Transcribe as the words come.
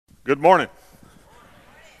Good morning.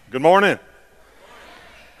 Good morning.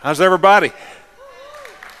 How's everybody?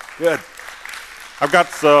 Good. I've got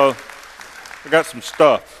some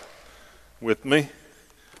stuff with me.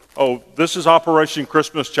 Oh, this is Operation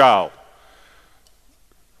Christmas Child.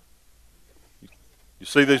 You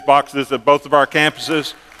see these boxes at both of our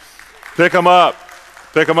campuses? Pick them up,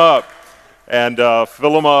 and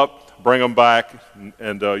fill them up, bring them back,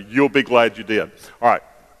 and you'll be glad you did. All right.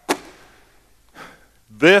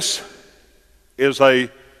 This is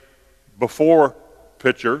a before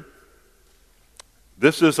picture.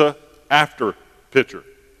 This is a after picture.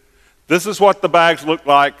 This is what the bags look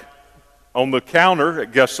like on the counter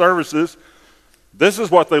at guest services. This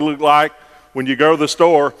is what they look like when you go to the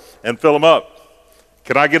store and fill them up.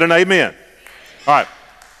 Can I get an amen? All right.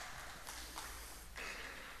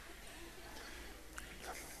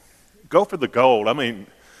 Go for the gold. I mean,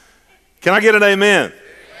 can I get an amen?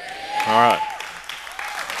 All right.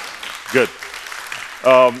 Good.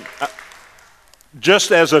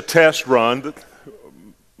 Just as a test run,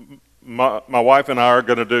 my wife and I are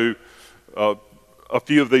going to do a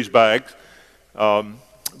few of these bags.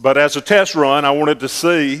 But as a test run, I wanted to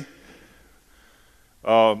see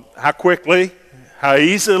how quickly, how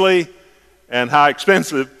easily, and how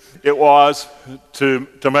expensive it was to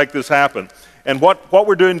make this happen. And what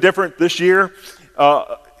we're doing different this year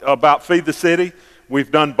about Feed the City,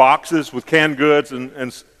 we've done boxes with canned goods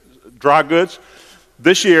and dry goods.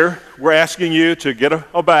 This year, we're asking you to get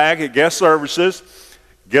a bag at guest services,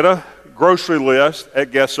 get a grocery list at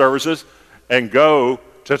guest services, and go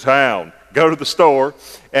to town. Go to the store,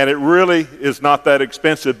 and it really is not that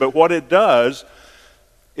expensive. But what it does,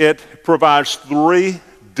 it provides 3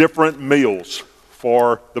 different meals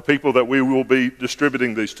for the people that we will be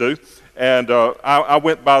distributing these to. And I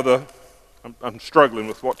went by I'm struggling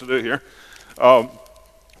with what to do here.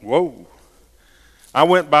 I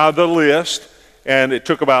went by the list, and it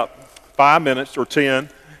took about 5 minutes or 10.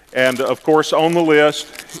 And of course, on the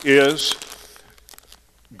list is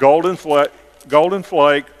Golden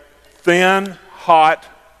Flake, thin, hot,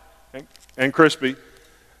 and crispy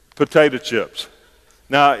potato chips.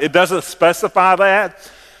 Now, it doesn't specify that,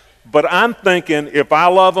 but I'm thinking if I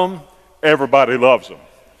love them, everybody loves them.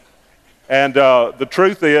 And the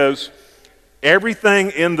truth is,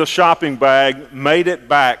 everything in the shopping bag made it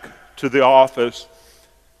back to the office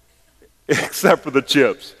except for the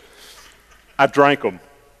chips. I drank them.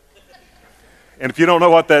 And if you don't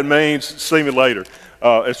know what that means, see me later.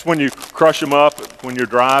 It's when you crush them up when you're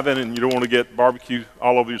driving and you don't want to get barbecue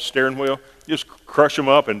all over your steering wheel. You just crush them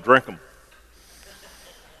up and drink them.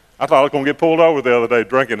 I thought I was going to get pulled over the other day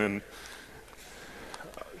drinking. And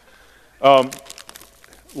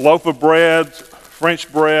loaf of bread, French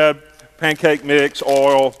bread, pancake mix,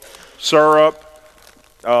 oil, syrup,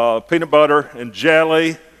 peanut butter, and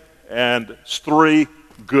jelly, and 3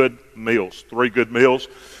 good meals. 3 good meals.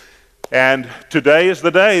 And today is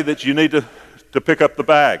the day that you need to pick up the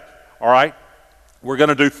bag, all right? We're going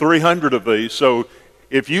to do 300 of these. So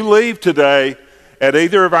if you leave today at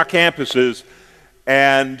either of our campuses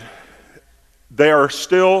and there are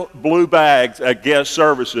still blue bags at guest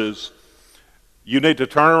services, you need to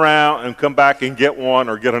turn around and come back and get one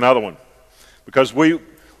or get another one, because we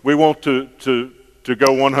want to go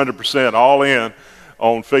 100% all in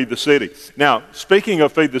on Feed the City. Now, speaking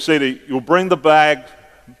of Feed the City, you'll bring the bag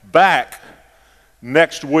back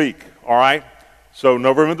next week, all right? So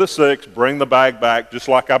November the 6th, bring the bag back just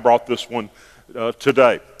like I brought this one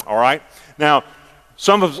today, all right? Now,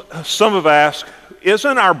 some have asked,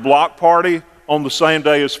 isn't our block party on the same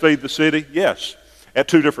day as Feed the City? Yes, at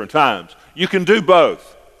 2 different times. You can do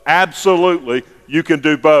both. Absolutely, you can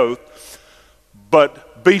do both,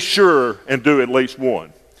 but be sure and do at least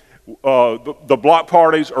one. The block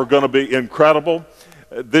parties are going to be incredible.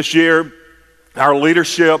 This year, our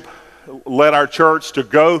leadership led our church to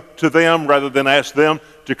go to them rather than ask them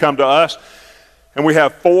to come to us. And we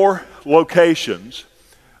have 4 locations: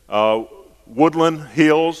 Woodland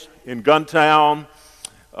Hills in Guntown,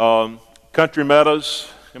 Country Meadows,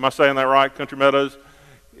 am I saying that right? Country Meadows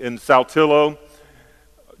in Saltillo,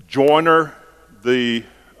 Joyner, the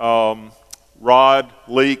Rod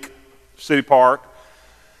Leak City Park,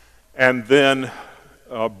 and then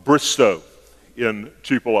Bristow in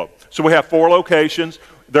Tupelo. So we have 4 locations.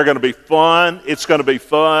 They're going to be fun. It's going to be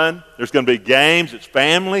fun. There's going to be games. It's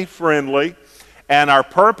family friendly. And our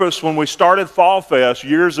purpose when we started Fall Fest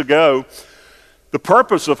years ago, the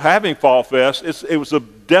purpose of having Fall Fest, it was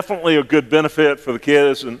definitely a good benefit for the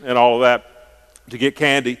kids and all of that to get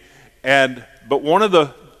candy. But one of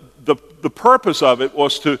the purpose of it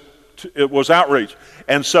was it was outreach.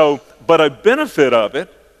 And so, but a benefit of it,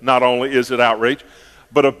 not only is it outreach,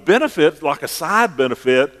 But a benefit, like a side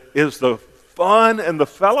benefit, is the fun and the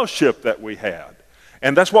fellowship that we had.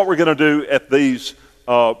 And that's what we're going to do at these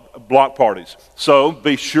block parties. So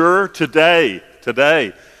be sure today,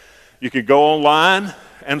 you can go online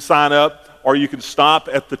and sign up, or you can stop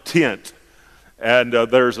at the tent, and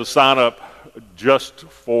there's a sign up just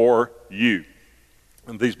for you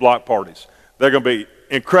in these block parties. They're going to be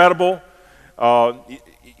incredible.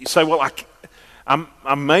 You say, well,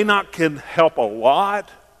 I may not can help a lot,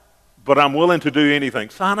 but I'm willing to do anything.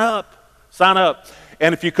 Sign up.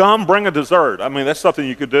 And if you come, bring a dessert. I mean, that's something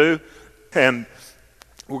you could do. And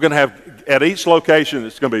we're going to have, at each location,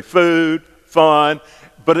 it's going to be food, fun,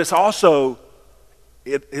 but it also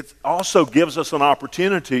gives us an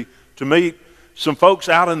opportunity to meet some folks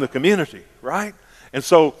out in the community, right? And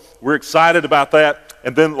so we're excited about that.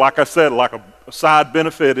 And then, like I said, like a side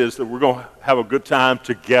benefit is that we're going to have a good time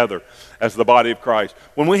together as the body of Christ.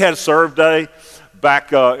 When we had Serve Day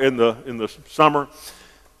back in the summer,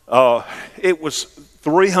 it was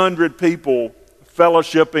 300 people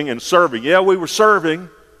fellowshipping and serving. Yeah, we were serving,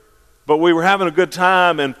 but we were having a good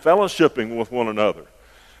time and fellowshipping with one another.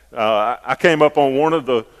 I came up on one of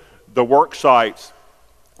the work sites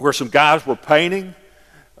where some guys were painting,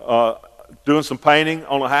 doing some painting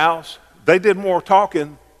on a house. They did more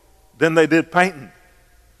talking than they did painting.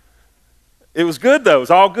 It was good, though. It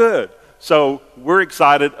was all good. So we're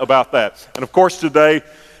excited about that. And, of course, today,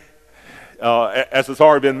 as it's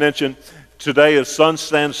already been mentioned, today is Sun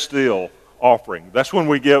Stand Still offering. That's when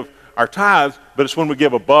we give our tithes, but it's when we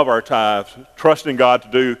give above our tithes, trusting God to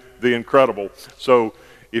do the incredible. So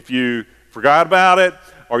if you forgot about it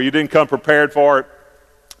or you didn't come prepared for it,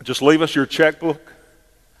 just leave us your checkbook,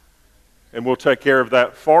 and we'll take care of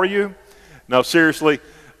that for you. Now, seriously,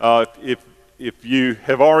 if you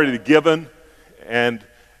have already given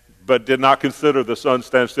but did not consider the Sun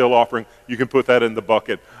Stand Still offering, you can put that in the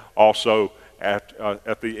bucket also at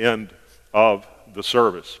the end of the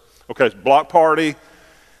service. Okay, it's block party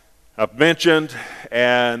I've mentioned,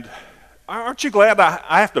 and aren't you glad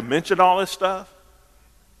I have to mention all this stuff?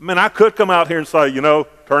 I mean, I could come out here and say,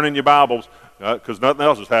 turn in your Bibles, because nothing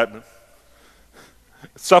else is happening.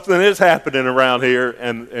 Something is happening around here,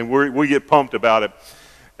 and we get pumped about it,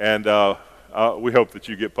 and we hope that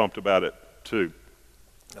you get pumped about it too.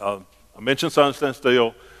 I mentioned Sun Stand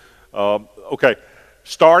Still. Okay,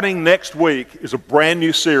 starting next week is a brand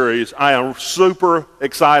new series I am super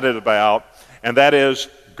excited about, and that is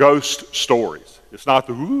Ghost Stories. It's not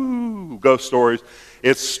the ghost stories.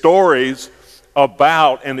 It's stories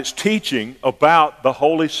about, and it's teaching about the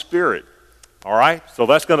Holy Spirit. All right? So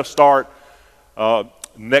that's going to start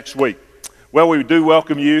next week. Well, we do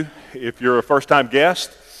welcome you if you're a first-time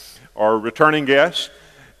guest or a returning guest,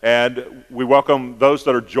 and we welcome those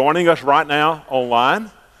that are joining us right now online.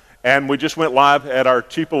 And we just went live at our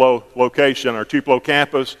Tupelo location, our Tupelo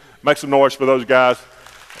campus. Make some noise for those guys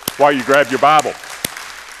while you grab your Bible.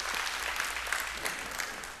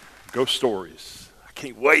 Ghost Stories. I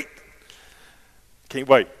can't wait.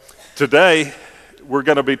 Today, we're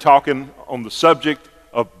going to be talking on the subject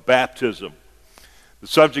of baptism. The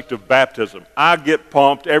subject of baptism. I get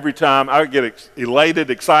pumped every time. I get elated,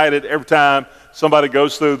 excited every time somebody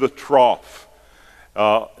goes through the trough.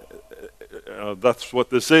 That's what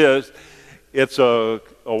this is. It's a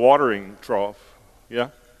watering trough.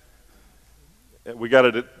 Yeah? We got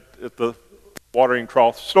it at the watering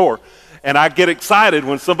trough store. And I get excited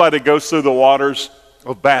when somebody goes through the waters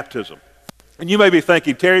of baptism. And you may be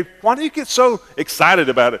thinking, Terry, why do you get so excited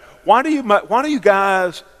about it? Why do you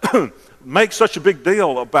guys make such a big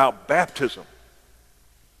deal about baptism?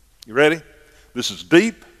 You ready? This is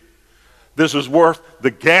deep. This is worth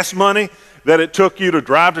the gas money that it took you to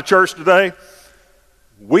drive to church today.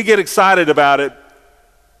 We get excited about it.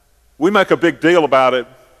 We make a big deal about it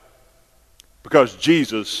because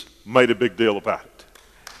Jesus made a big deal about it.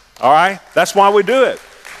 All right? That's why we do it.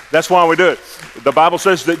 The Bible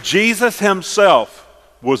says that Jesus himself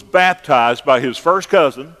was baptized by his first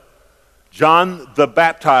cousin, John the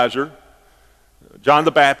Baptizer, John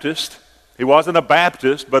the Baptist. He wasn't a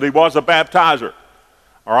Baptist, but he was a baptizer.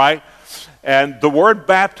 All right? And the word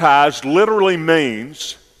baptized literally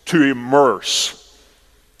means to immerse.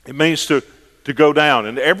 It means to go down.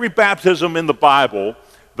 And every baptism in the Bible,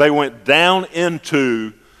 they went down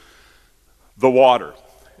into the water.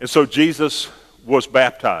 And so Jesus was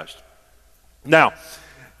baptized. Now,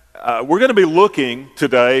 we're going to be looking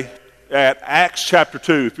today at Acts chapter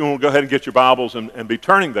 2. If you want to go ahead and get your Bibles and be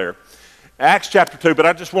turning there. Acts chapter 2, but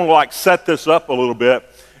I just want to set this up a little bit.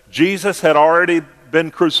 Jesus had already been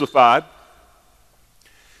crucified.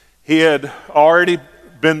 He had already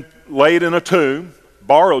been laid in a tomb,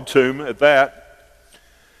 borrowed tomb at that.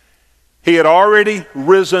 He had already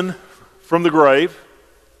risen from the grave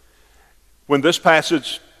when this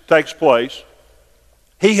passage takes place.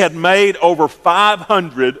 He had made over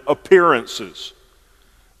 500 appearances,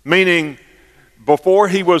 meaning before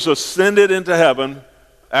he was ascended into heaven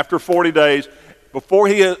after 40 days, before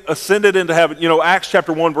he ascended into heaven, Acts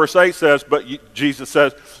chapter 1 verse 8 says, Jesus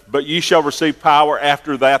says, but ye shall receive power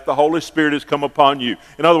after that the Holy Spirit has come upon you.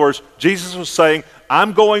 In other words, Jesus was saying,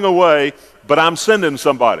 I'm going away, but I'm sending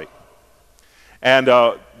somebody. And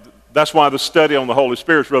that's why the study on the Holy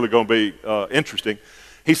Spirit is really going to be interesting.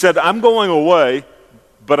 He said, I'm going away,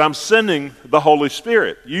 but I'm sending the Holy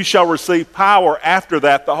Spirit. You shall receive power after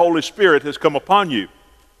that the Holy Spirit has come upon you.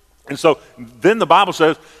 And so then the Bible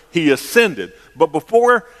says he ascended. But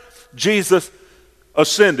before Jesus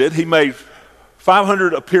ascended, he made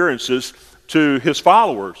 500 appearances to his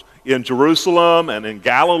followers in Jerusalem and in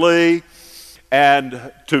Galilee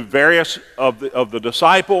and to various of the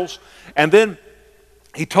disciples. And then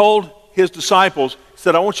he told his disciples, he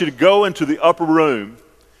said, I want you to go into the upper room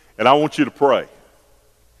and I want you to pray.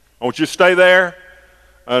 I want you to stay there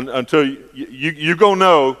until you're going to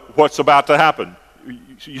know what's about to happen.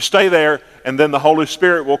 You stay there, and then the Holy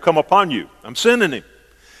Spirit will come upon you. I'm sending him.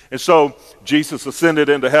 And so Jesus ascended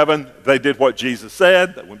into heaven. They did what Jesus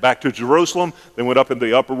said. They went back to Jerusalem. They went up in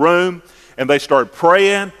the upper room, and they started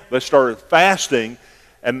praying. They started fasting.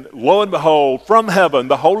 And lo and behold, from heaven,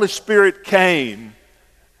 the Holy Spirit came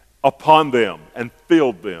upon them and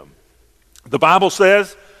filled them. The Bible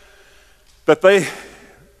says that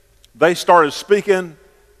they started speaking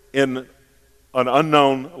in an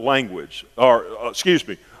unknown language,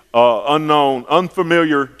 unknown,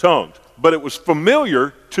 unfamiliar tongues. But it was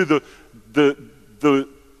familiar to the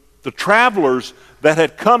travelers that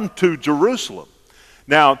had come to Jerusalem.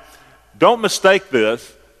 Now, don't mistake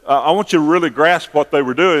this. I want you to really grasp what they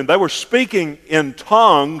were doing. They were speaking in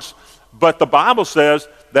tongues, but the Bible says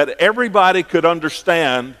that everybody could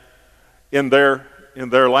understand in their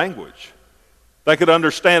language. They could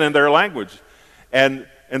understand in their language. And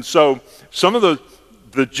so some of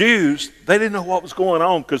the Jews, they didn't know what was going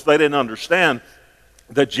on because they didn't understand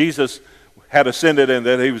that Jesus had ascended and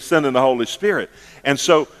that he was sending the Holy Spirit. And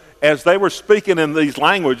so as they were speaking in these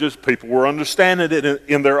languages, people were understanding it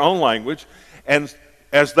in their own language. And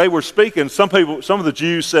as they were speaking, some of the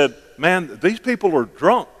Jews said, man, these people are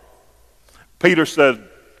drunk. Peter said,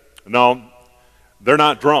 no, they're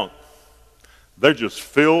not drunk. They're just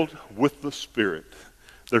filled with the Spirit.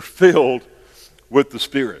 They're filled with the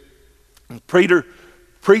Spirit. And Peter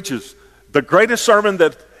preaches the greatest sermon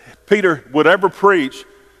that Peter would ever preach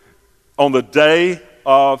on the day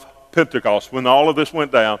of Pentecost. When all of this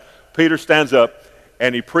went down, Peter stands up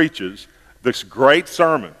and he preaches this great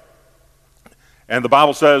sermon. And the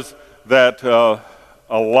Bible says that a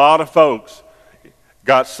lot of folks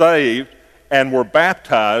got saved and were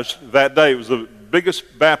baptized that day. It was the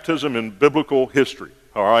biggest baptism in biblical history,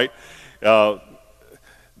 all right?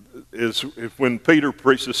 Is when Peter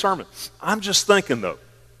preached the sermon. I'm just thinking, though,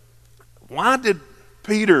 why did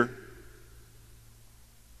Peter,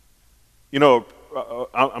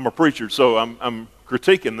 I'm a preacher, so I'm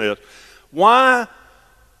critiquing this. Why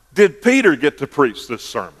did Peter get to preach this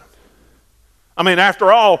sermon? I mean,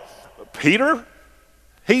 after all, Peter,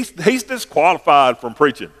 he's disqualified from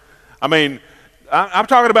preaching. I mean, I'm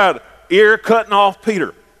talking about ear cutting off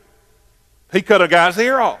Peter. He cut a guy's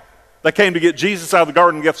ear off. They came to get Jesus out of the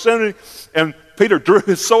Garden of Gethsemane, and Peter drew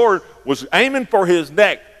his sword, was aiming for his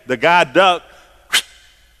neck. The guy ducked,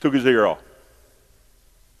 took his ear off.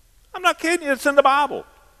 I'm not kidding you, it's in the Bible.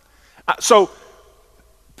 So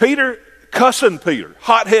Peter, cussing Peter,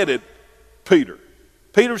 hot-headed Peter.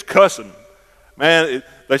 Peter's cussing. Man,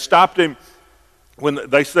 they stopped him when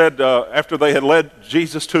they said, after they had led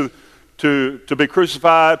Jesus to be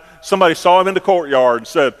crucified, somebody saw him in the courtyard and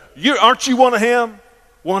said, aren't you one of him?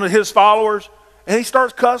 One of his followers? And he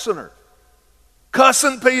starts cussing her.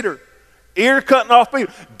 Cussing Peter. Ear cutting off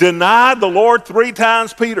Peter. Denied the Lord 3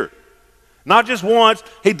 times, Peter. Not just once,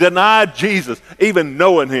 he denied Jesus, even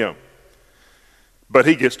knowing him. But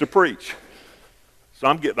he gets to preach. So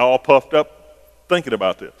I'm getting all puffed up thinking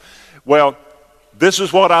about this. Well, this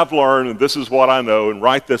is what I've learned and this is what I know, and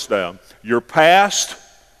write this down. Your past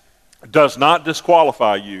does not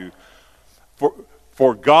disqualify you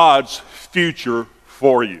for God's future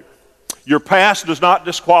for you. Your past does not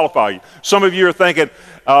disqualify you. Some of you are thinking,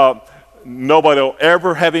 nobody will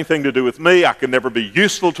ever have anything to do with me. I could never be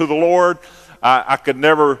useful to the Lord. I could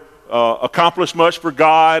never accomplish much for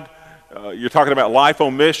God. You're talking about life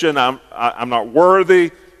on mission. I'm not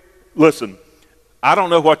worthy. Listen, I don't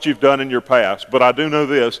know what you've done in your past, but I do know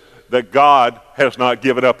this, that God has not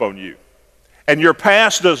given up on you. And your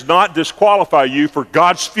past does not disqualify you for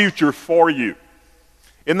God's future for you.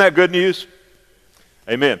 Isn't that good news?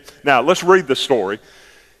 Amen. Now, let's read the story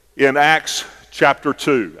in Acts chapter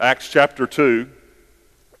 2. Acts chapter 2,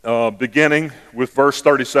 beginning with verse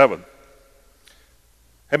 37.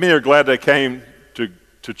 How many are glad they came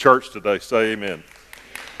to church today? Say amen.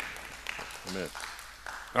 Amen.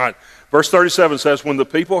 All right. Verse 37 says, when the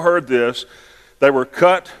people heard this, they were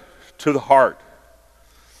cut to the heart.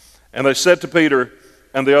 And they said to Peter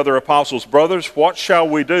and the other apostles, brothers, what shall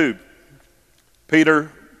we do?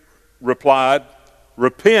 Peter replied,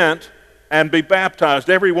 repent and be baptized,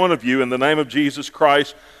 every one of you, in the name of Jesus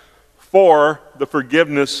Christ for the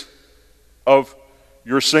forgiveness of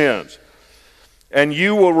your sins. And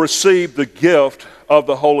you will receive the gift of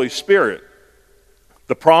the Holy Spirit.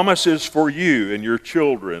 The promise is for you and your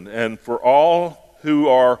children and for all who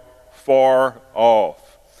are far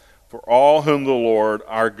off, for all whom the Lord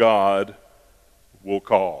our God will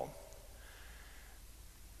call.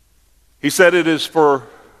 He said it is for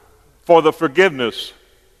the forgiveness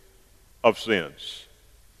of sins.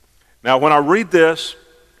 Now, when I read this,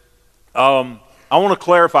 I want to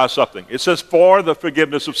clarify something. It says for the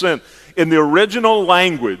forgiveness of sin. In the original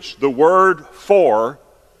language, the word for,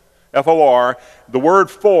 F-O-R, the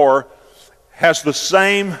word for has the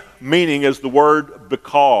same meaning as the word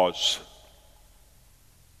because.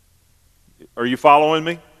 Are you following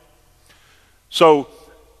me? So,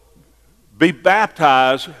 be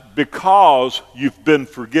baptized because you've been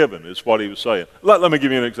forgiven, is what he was saying. Let me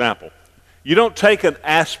give you an example. You don't take an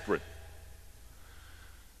aspirin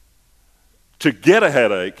to get a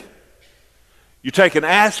headache. You take an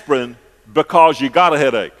aspirin because you got a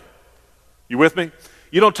headache. You with me?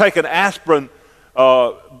 You don't take an aspirin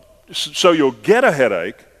so you'll get a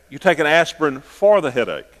headache. You take an aspirin for the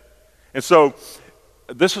headache. And so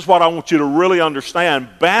this is what I want you to really understand.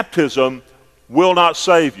 Baptism will not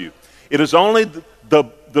save you. It is only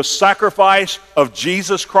the sacrifice of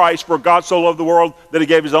Jesus Christ, for God so loved the world that he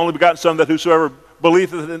gave his only begotten Son, that whosoever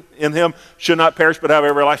believeth in him should not perish but have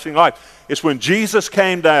everlasting life. It's when Jesus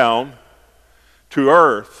came down to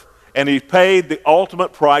earth and he paid the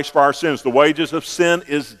ultimate price for our sins. The wages of sin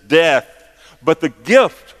is death, but the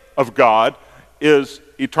gift of God is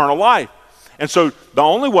eternal life. And so the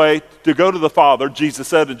only way to go to the Father, Jesus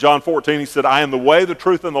said in John 14, he said, I am the way, the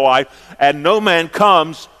truth, and the life, and no man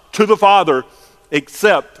comes to the Father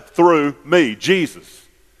except through me, Jesus.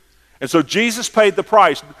 And so Jesus paid the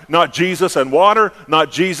price, not Jesus and water,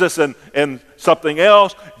 not Jesus and something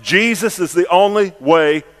else. Jesus is the only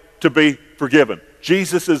way to be forgiven.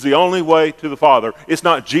 Jesus is the only way to the Father. It's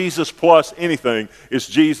not Jesus plus anything. It's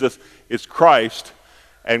Jesus, it's Christ,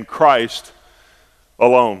 and Christ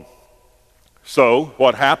alone. So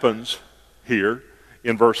what happens here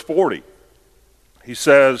in verse 40? He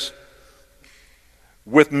says,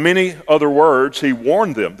 with many other words, he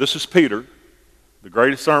warned them. This is Peter, the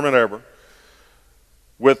greatest sermon ever.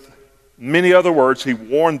 With many other words, he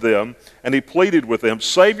warned them, and he pleaded with them,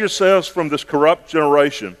 save yourselves from this corrupt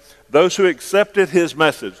generation. Those who accepted his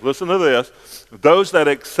message, listen to this, those that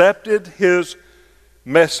accepted his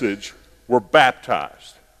message were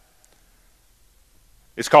baptized.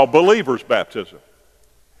 It's called believer's baptism.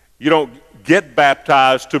 You don't get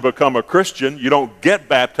baptized to become a Christian. You don't get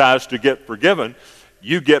baptized to get forgiven.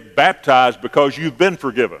 You get baptized because you've been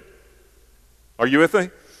forgiven. Are you with me?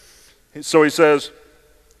 So he says,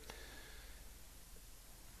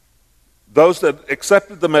 those that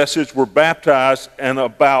accepted the message were baptized, and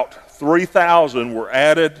about 3,000 were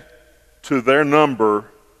added to their number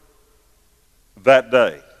that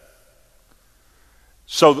day.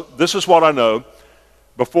 So this is what I know.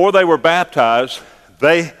 Before they were baptized,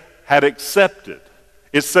 they had accepted.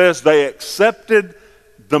 It says they accepted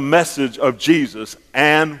the message of Jesus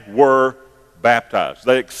and were baptized.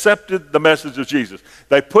 They accepted the message of Jesus.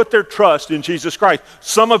 They put their trust in Jesus Christ.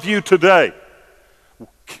 Some of you today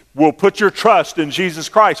will put your trust in Jesus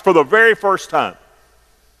Christ for the very first time.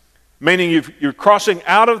 Meaning you're crossing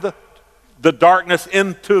out of the darkness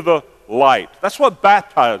into the light. That's what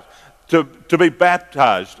baptized, to be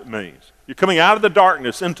baptized means. You're coming out of the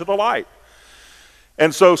darkness into the light.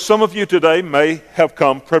 And so some of you today may have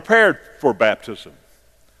come prepared for baptism.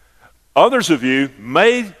 Others of you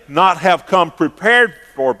may not have come prepared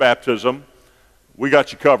for baptism. We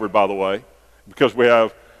got you covered, by the way, because we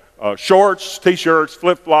have shorts, t-shirts,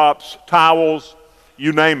 flip-flops, towels,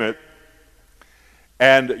 you name it.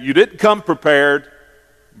 And you didn't come prepared,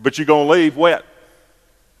 but you're going to leave wet.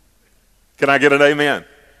 Can I get an amen?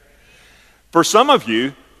 For some of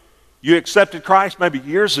you, you accepted Christ maybe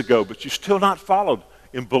years ago, but you still not followed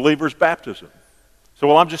in believer's baptism. So,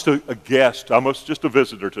 well, I'm just a guest. I'm just a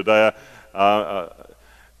visitor today. uh,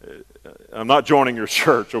 I'm not joining your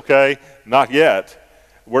church, okay? Not yet.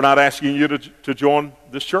 We're not asking you to join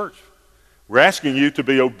this church. We're asking you to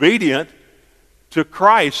be obedient to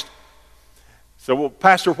Christ. So, well,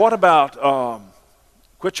 Pastor, what about,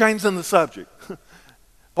 quit changing the subject.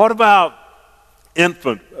 What about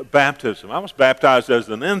infant baptism? I was baptized as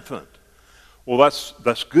an infant. Well,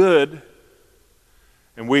 that's good,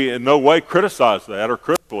 and we in no way criticize that or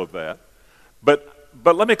critical of that. But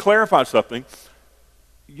let me clarify something.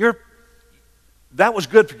 That was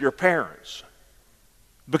good for your parents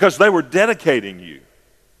because they were dedicating you.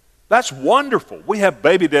 That's wonderful. We have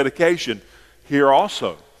baby dedication here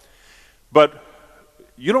also. But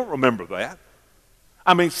you don't remember that.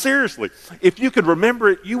 I mean, seriously, if you could remember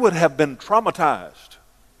it, you would have been traumatized.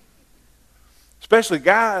 Especially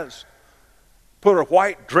guys, put a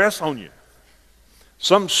white dress on you.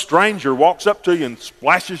 Some stranger walks up to you and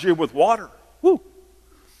splashes you with water. Woo.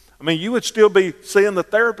 I mean, you would still be seeing the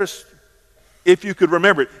therapist if you could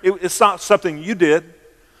remember it. It's not something you did.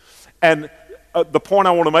 And the point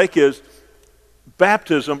I want to make is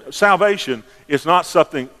baptism, salvation, is not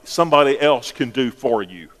something somebody else can do for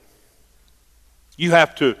you. You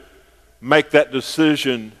have to make that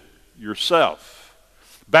decision yourself.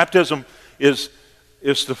 Baptism is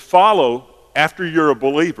to follow after you're a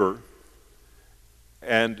believer,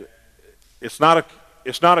 and it's not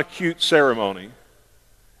a cute ceremony.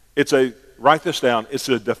 Write this down, it's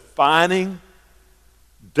a defining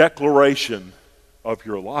declaration of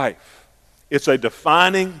your life. It's a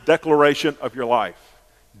defining declaration of your life.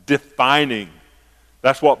 Defining.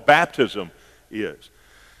 That's what baptism is.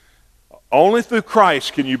 Only through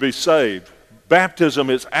Christ can you be saved. Baptism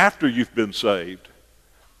is after you've been saved.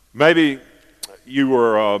 Maybe you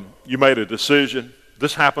made a decision.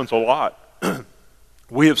 This happens a lot.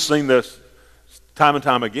 We have seen this time and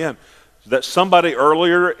time again, that somebody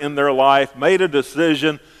earlier in their life made a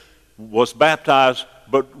decision, was baptized,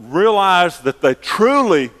 but realized that they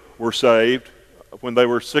truly were saved when they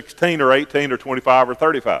were 16 or 18 or 25 or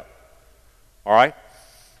 35. All right?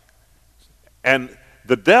 And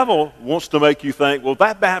the devil wants to make you think, well,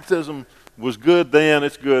 that baptism was good then,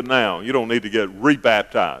 it's good now. You don't need to get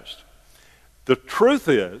rebaptized. The truth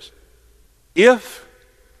is, if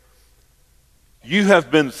you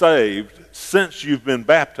have been saved since you've been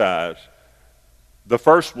baptized, the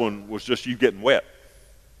first one was just you getting wet.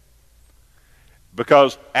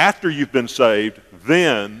 Because after you've been saved,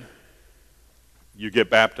 then you get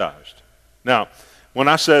baptized. Now, when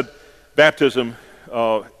I said baptism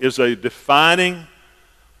is a defining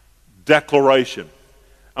declaration,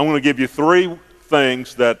 I'm going to give you 3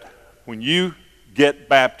 things that when you get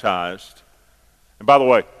baptized, and by the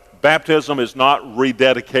way, baptism is not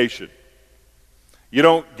rededication. You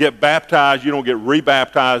don't get baptized, you don't get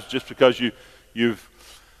rebaptized just because you've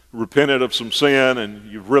repented of some sin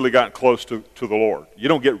and you've really gotten close to the Lord. You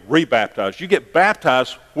don't get rebaptized. You get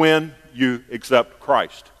baptized when you accept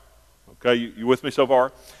Christ. Okay, you with me so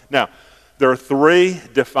far? Now, there are 3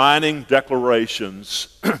 defining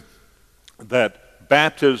declarations that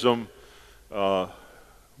baptism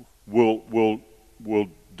will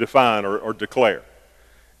define or declare.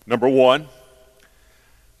 Number 1,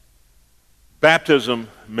 baptism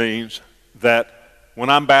means that when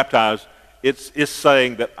I'm baptized, it's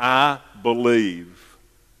saying that I believe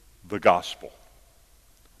the gospel.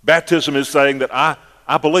 Baptism is saying that I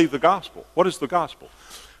believe the gospel. What is the gospel?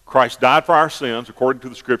 Christ died for our sins according to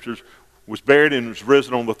the Scriptures, was buried and was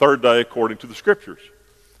risen on the 3rd day according to the Scriptures.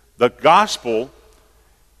 The gospel,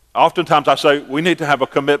 oftentimes I say we need to have a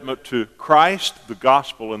commitment to Christ, the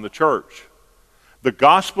gospel, and the church. The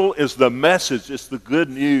gospel is the message, it's the good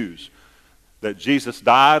news that Jesus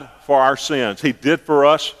died for our sins. He did for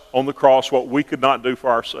us on the cross what we could not do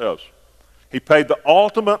for ourselves. He paid the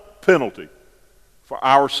ultimate penalty for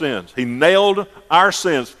our sins. He nailed our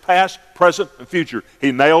sins, past, present, and future.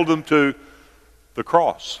 He nailed them to the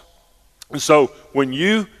cross. And so when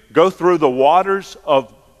you go through the waters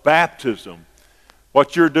of baptism,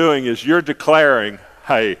 what you're doing is you're declaring,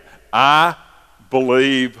 hey, I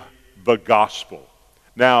believe the gospel.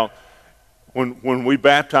 Now, when we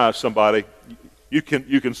baptize somebody, you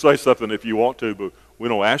can say something if you want to, but we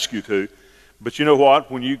don't ask you to. But you know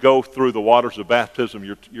what? When you go through the waters of baptism,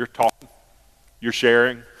 you're talking, you're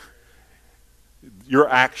sharing, your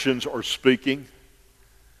actions are speaking.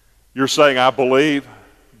 You're saying, I believe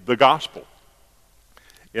the gospel.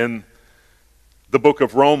 In the book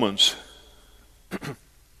of Romans,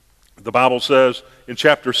 the Bible says in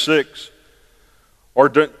chapter 6, or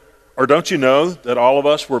don't you know that all of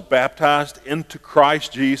us were baptized into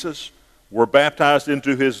Christ Jesus, were baptized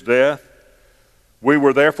into his death? We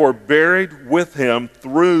were therefore buried with him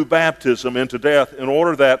through baptism into death, in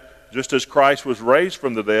order that, just as Christ was raised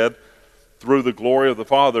from the dead through the glory of the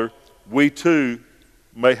Father, we too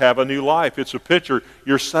may have a new life. It's a picture.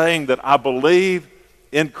 You're saying that I believe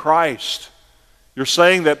in Christ. You're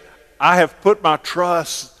saying that I have put my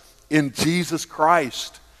trust in Jesus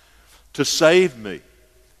Christ to save me.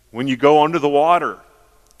 When you go under the water,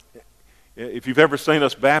 if you've ever seen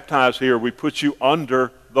us baptize here, we put you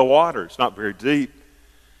under the water. It's not very deep,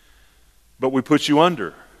 but we put you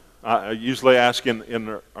under. I usually ask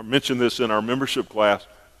I mention this in our membership class,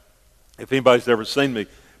 if anybody's ever seen me,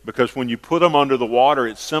 because when you put them under the water,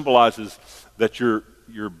 it symbolizes that you're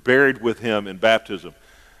buried with him in baptism.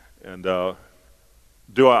 And do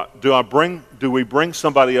we bring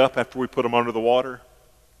somebody up after we put them under the water?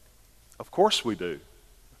 Of course we do.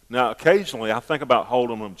 Now, occasionally I think about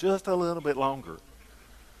holding them just a little bit longer.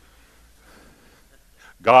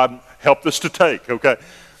 God helped us to take, okay?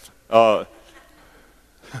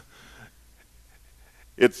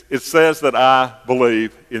 It says that I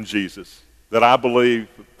believe in Jesus, that I believe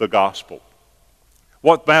the gospel.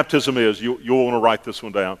 What baptism is, you'll want to write this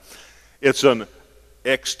one down. It's an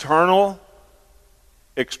external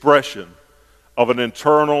expression of an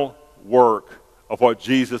internal work of what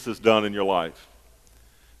Jesus has done in your life.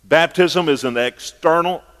 Baptism is an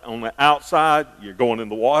external, on the outside, you're going in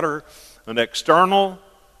the water, an external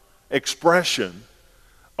expression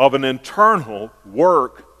of an internal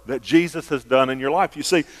work that Jesus has done in your life. You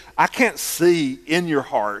see, I can't see in your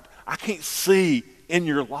heart, I can't see in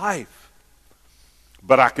your life,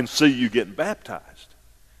 but I can see you getting baptized.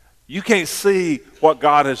 You can't see what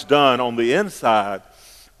God has done on the inside,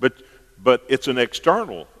 but it's an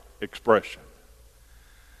external expression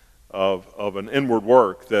of an inward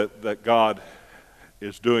work that God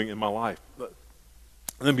is doing in my life.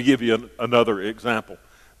 Let me give you another example.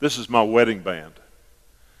 This is my wedding band.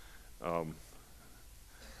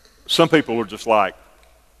 Some people are just like,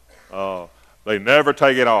 they never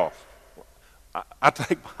take it off. I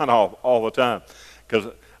take mine off all the time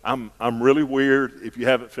because I'm really weird. If you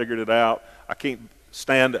haven't figured it out, I can't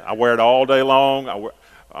stand it. I wear it all day long.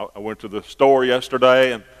 I went to the store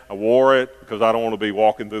yesterday and I wore it because I don't want to be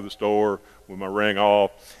walking through the store with my ring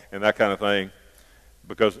off and that kind of thing,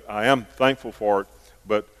 because I am thankful for it.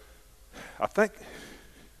 But I think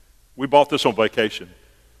we bought this on vacation.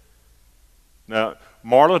 Now,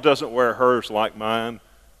 Marla doesn't wear hers like mine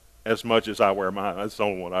as much as I wear mine. That's the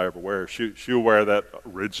only one I ever wear. She'll wear that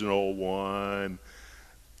original one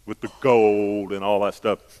with the gold and all that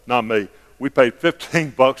stuff. Not me. We paid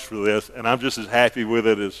 $15 for this, and I'm just as happy with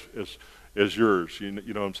it as yours. You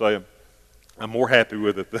know what I'm saying? I'm more happy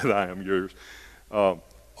with it than I am yours.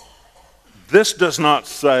 This does not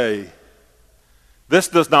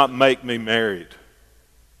make me married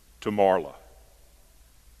to Marla.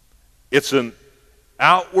 It's an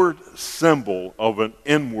outward symbol of an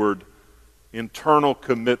inward, internal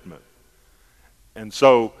commitment. And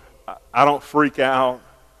so I don't freak out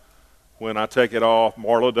when I take it off.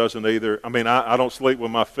 Marla doesn't either. I mean, I don't sleep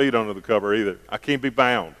with my feet under the cover either. I can't be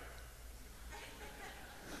bound.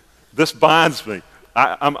 This binds me.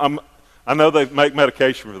 I know they make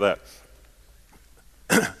medication for that.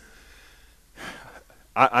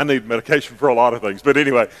 I need medication for a lot of things. But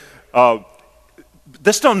anyway,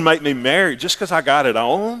 this doesn't make me married just because I got it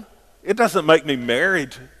on. It doesn't make me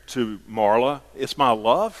married to Marla. It's my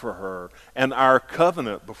love for her and our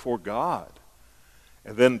covenant before God.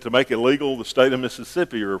 And then to make it legal, the state of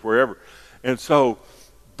Mississippi or wherever. And so,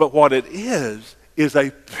 but what it is a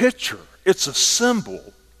picture. It's a symbol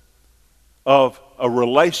of a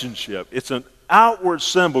relationship. It's an outward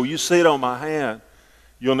symbol. You see it on my hand.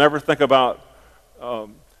 You'll never think about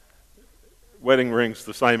wedding rings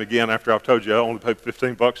the same again after I've told you I only paid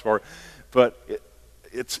 $15 for it. But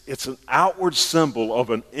it's an outward symbol of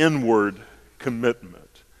an inward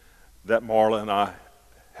commitment that Marla and I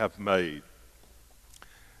have made.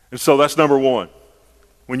 And so that's number one.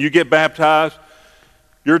 When you get baptized,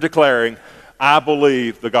 you're declaring, I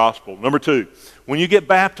believe the gospel. Number two, when you get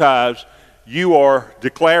baptized, you are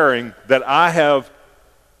declaring that I have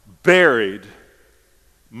buried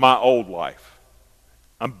my old life.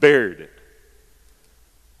 I'm buried it.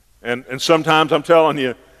 And sometimes I'm telling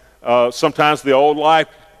you, sometimes the old life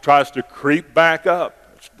tries to creep back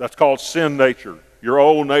up. That's called sin nature, your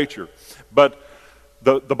old nature. But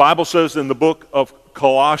the Bible says in the book of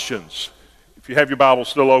Colossians, if you have your Bible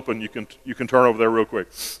still open, you can turn over there real quick.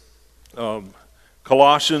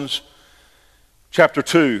 Colossians chapter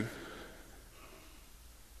 2,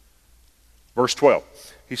 verse 12.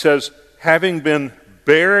 He says, having been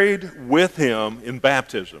buried with him in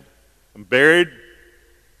baptism. I'm buried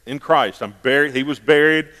in Christ. I'm buried. He was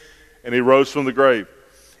buried, and he rose from the grave,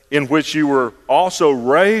 in which you were also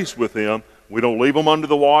raised with him. We don't leave them under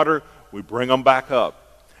the water. We bring them back up.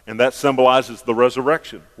 And that symbolizes the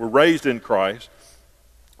resurrection. We're raised in Christ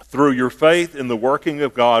through your faith in the working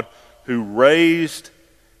of God who raised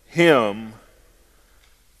him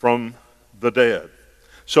from the dead.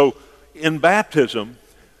 So in baptism,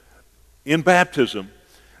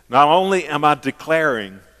 not only am I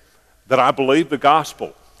declaring that I believe the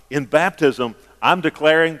gospel, in baptism, I'm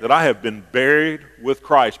declaring that I have been buried with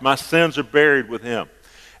Christ. My sins are buried with him.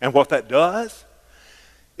 And what that does,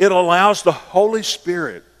 it allows the Holy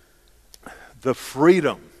Spirit the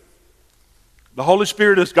freedom. The Holy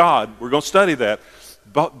Spirit is God. We're going to study that.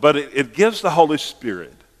 But it gives the Holy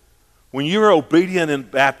Spirit, when you're obedient in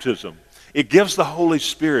baptism, it gives the Holy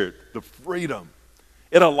Spirit the freedom.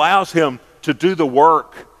 It allows him to do the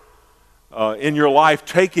work in your life,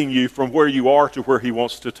 taking you from where you are to where he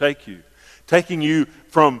wants to take you. Taking you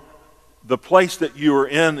from the place that you are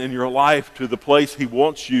in your life to the place he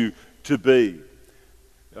wants you to be.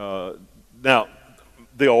 Now,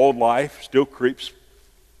 the old life still creeps.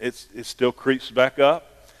 It still creeps back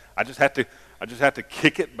up. I just have to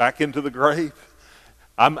kick it back into the grave.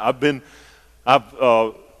 I've been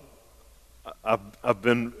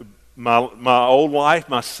my old life,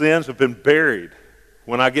 my sins have been buried.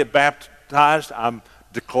 When I get baptized, I'm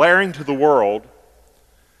declaring to the world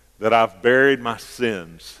that I've buried my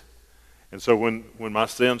sins. And so when my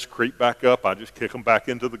sins creep back up, I just kick them back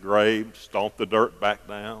into the grave, stomp the dirt back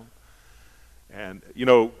down. And, you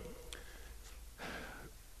know,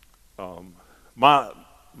 my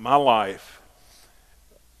life,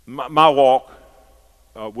 my walk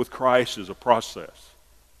with Christ is a process.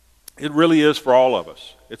 It really is for all of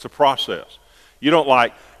us. It's a process. You don't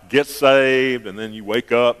like get saved and then you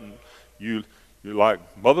wake up and you're like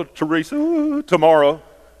Mother Teresa tomorrow.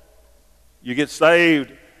 You get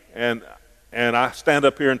saved and I stand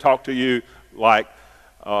up here and talk to you like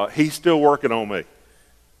he's still working on me.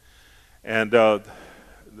 And the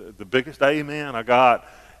biggest amen I got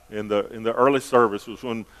in the early service was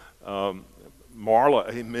when Marla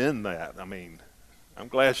amen that. I mean, I'm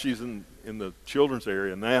glad she's in the children's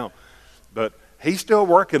area now, but he's still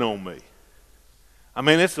working on me. I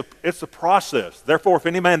mean, it's a process. Therefore, if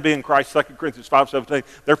any man be in Christ, 2 Corinthians 5:17,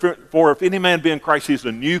 therefore, if any man be in Christ, he's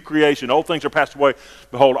a new creation. Old things are passed away.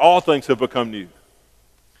 Behold, all things have become new.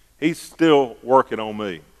 He's still working on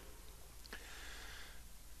me.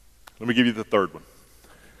 Let me give you the third one.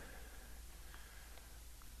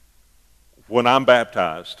 When I'm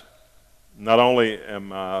baptized, not only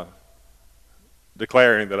am I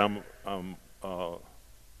declaring that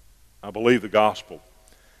I believe the gospel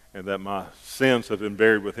and that my sins have been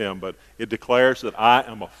buried with him, but it declares that I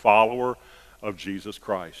am a follower of Jesus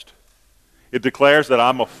Christ. It declares that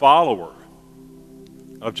I'm a follower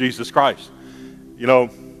of Jesus Christ. You know,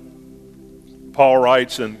 Paul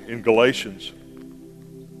writes in Galatians,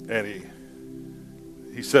 and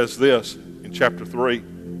he says this in chapter 3,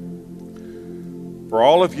 for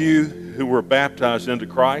all of you who were baptized into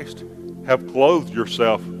Christ have clothed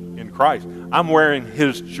yourself in Christ. I'm wearing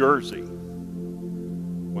his jersey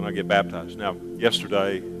when I get baptized. Now,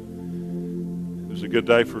 yesterday, it was a good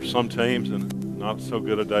day for some teams and not so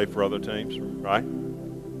good a day for other teams, right?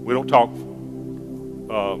 We don't talk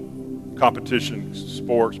competition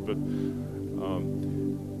sports, but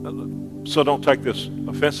so don't take this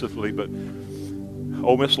offensively, but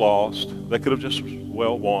Ole Miss lost. They could have just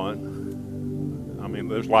well won. I mean,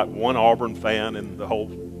 there's like one Auburn fan in the whole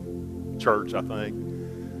church, I think.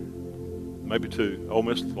 Maybe two. Ole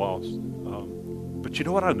Miss lost. But you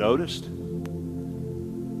know what I noticed?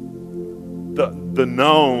 The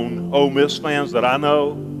known Ole Miss fans that I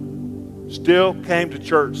know still came to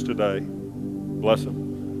church today. Bless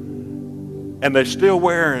them. And they're still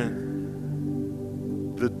wearing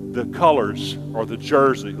the colors or the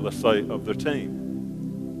jersey, let's say, of their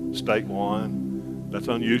team. State won. That's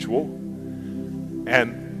unusual.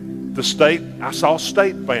 And I saw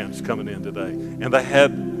state fans coming in today, and they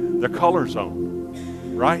had their colors on,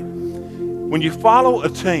 right? When you follow a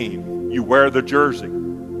team, you wear the jersey.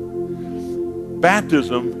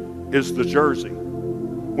 Baptism is the jersey.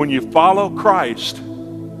 When you follow Christ,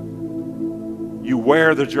 you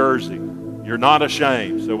wear the jersey. You're not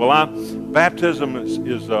ashamed. So, baptism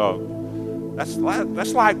is that's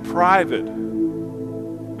like private.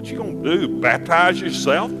 What you gonna do? Baptize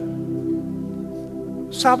yourself?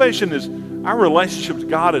 Salvation is, our relationship to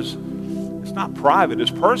God it's not private.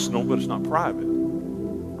 It's personal, but it's not private.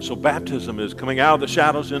 So baptism is coming out of the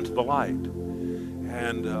shadows into the light.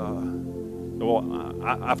 And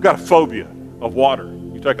I've got a phobia of water.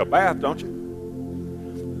 You take a bath, don't you?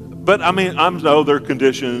 But I mean, I know there are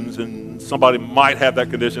conditions, and somebody might have that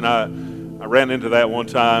condition. I ran into that one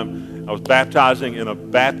time. I was baptizing in a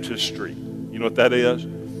baptistry. You know what that is?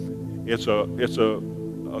 It's a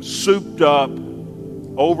souped up,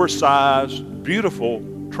 oversized, beautiful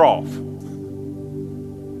trough.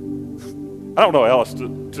 I don't know how else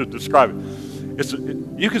to describe it.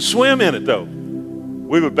 You can swim in it though.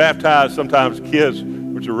 We would baptize sometimes kids,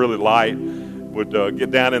 which are really light, would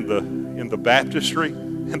get down in the baptistry,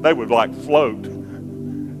 and they would like float.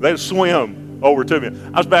 They'd swim over to me.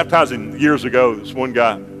 I was baptizing years ago, this one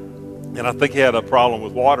guy, and I think he had a problem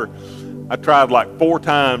with water. I tried like 4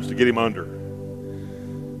 times to get him under.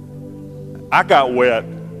 I got wet.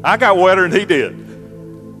 I got wetter than he did.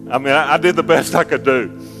 I mean, I did the best I could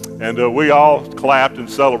do. And we all clapped and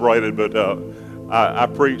celebrated, but I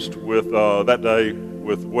preached with that day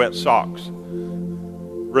with wet socks.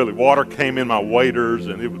 Really, water came in my waders,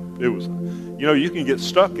 and it was, you know, you can get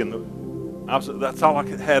stuck in the, that's all I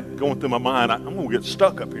had going through my mind. I'm going to get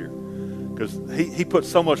stuck up here because he put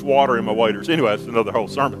so much water in my waders. Anyway, that's another whole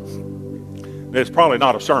sermon. It's probably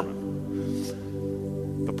not a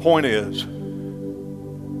sermon. The point is,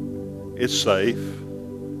 it's safe.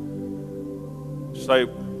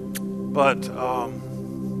 But I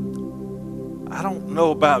don't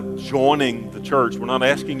know about joining the church. We're not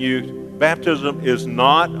asking you. Baptism is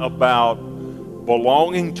not about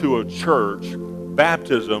belonging to a church.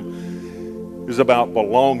 Baptism is about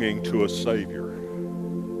belonging to a Savior.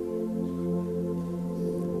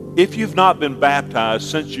 If you've not been baptized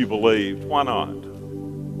since you believed, why not?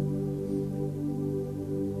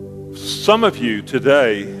 Some of you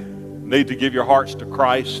today need to give your hearts to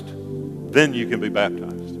Christ, then you can be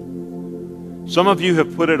baptized. Some of you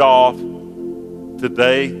have put it off.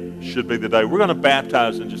 Today should be the day. We're going to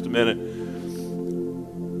baptize in just a minute.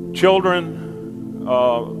 Children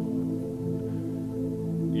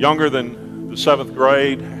younger than the 7th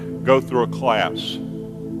grade go through a class.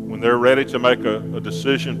 When they're ready to make a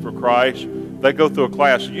decision for Christ, they go through a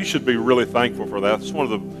class. You should be really thankful for that. It's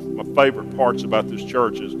one of my favorite parts about this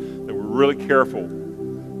church is that we're really careful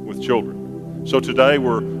with children. So today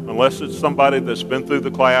unless it's somebody that's been through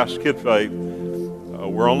the class, Kid Faith,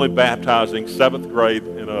 we're only baptizing 7th grade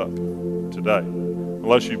and up today,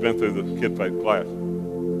 unless you've been through the Kid Faith class.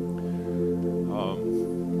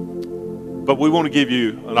 But we want to give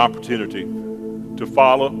you an opportunity to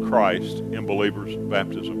follow Christ in believers'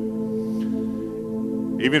 baptism.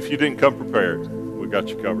 Even if you didn't come prepared, we got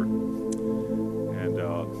you covered. And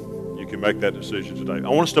you can make that decision today. I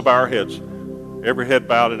want us to bow our heads, every head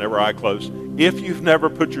bowed and every eye closed. If you've never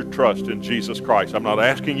put your trust in Jesus Christ, I'm not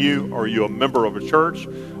asking you, are you a member of a church,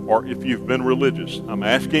 or if you've been religious. I'm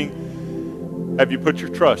asking, have you put your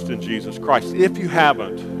trust in Jesus Christ? If you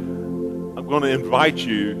haven't, I'm going to invite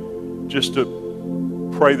you just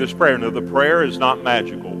to pray this prayer. Now, the prayer is not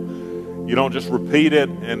magical. You don't just repeat it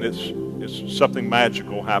and it's something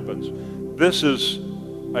magical happens. This is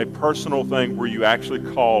a personal thing where you actually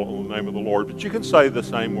call on the name of the Lord. But you can say the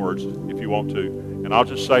same words if you want to, and I'll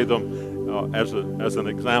just say them as an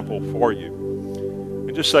example for you.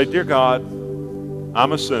 And just say, Dear God,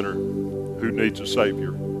 I'm a sinner who needs a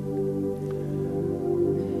Savior.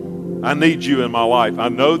 I need you in my life. I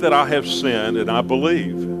know that I have sinned, and I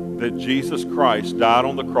believe that Jesus Christ died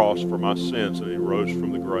on the cross for my sins, and he rose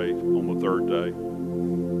from the grave on the 3rd day.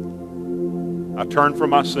 I turn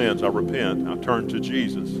from my sins. I repent. I turn to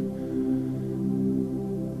Jesus.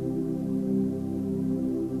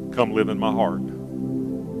 Come live in my heart.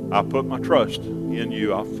 I put my trust in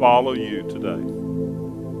you. I follow you today.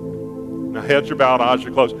 Now, heads are bowed, eyes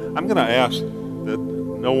are closed. I'm going to ask that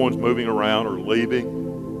no one's moving around or leaving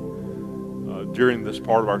during this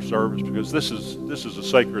part of our service, because this is a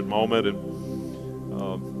sacred moment, and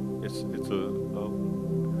it's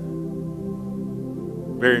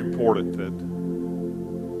very important that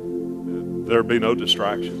there be no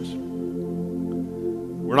distractions.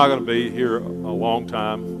 We're not going to be here a long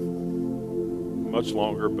time, much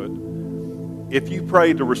longer, but if you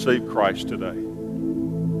prayed to receive Christ today,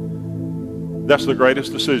 that's the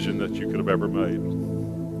greatest decision that you could have ever made.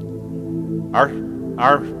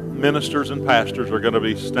 Our ministers and pastors are going to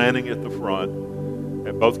be standing at the front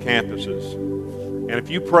at both campuses. And if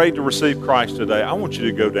you prayed to receive Christ today, I want you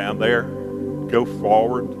to go down there, go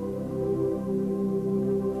forward.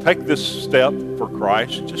 Take this step for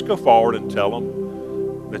Christ. Just go forward and tell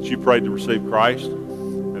them that you prayed to receive Christ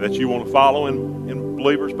and that you want to follow in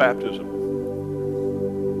believers' baptism.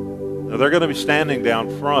 Now, they're going to be standing down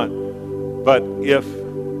front, but if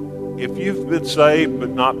you've been saved but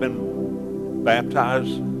not been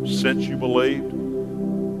baptized since you believed,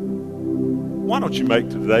 why don't you make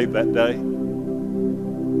today that day?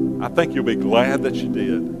 I think you'll be glad that you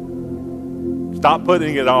did. Stop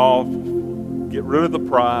putting it off. Get rid of the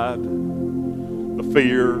pride, the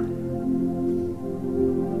fear,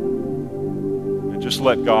 and just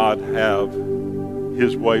let God have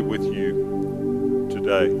His way with you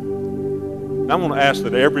today. And I'm going to ask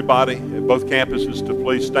that everybody at both campuses to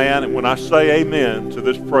please stand, and when I say amen to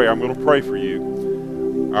this prayer, I'm going to pray for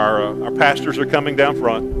you. Our pastors are coming down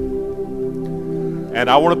front, and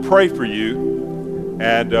I want to pray for you.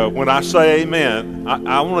 And when I say amen,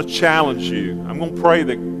 I want to challenge you. I'm going to pray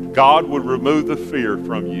that God would remove the fear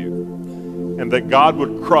from you and that God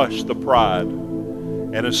would crush the pride.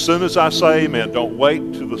 And as soon as I say amen, don't wait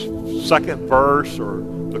to the second verse or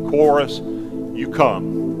the chorus. You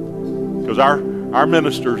come. Because our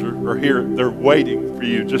ministers are here. They're waiting for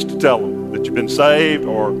you just to tell them that you've been saved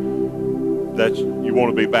or that you want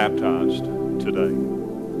to be baptized today.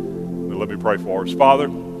 Now let me pray for us. Father,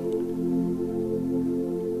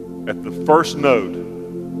 at the first note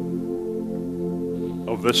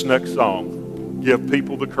of this next song, give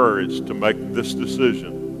people the courage to make this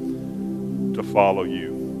decision to follow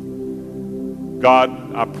you.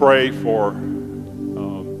 God, I pray for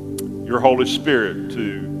your Holy Spirit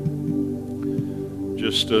to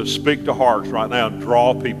just speak to hearts right now and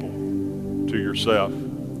draw people to yourself.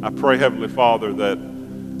 I pray, Heavenly Father, that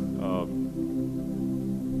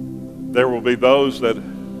there will be those that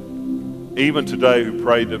even today who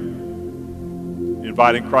prayed to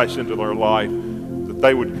inviting Christ into their life, that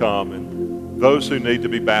they would come. And those who need to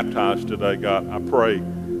be baptized today, God, I pray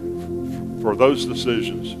for those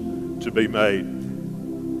decisions to be made.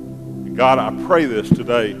 And God, I pray this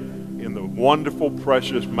today in the wonderful,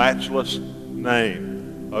 precious, matchless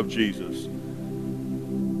name of Jesus.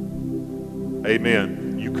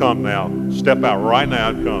 Amen. You come now. Step out right now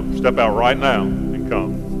and come. Step out right now and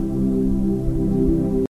come.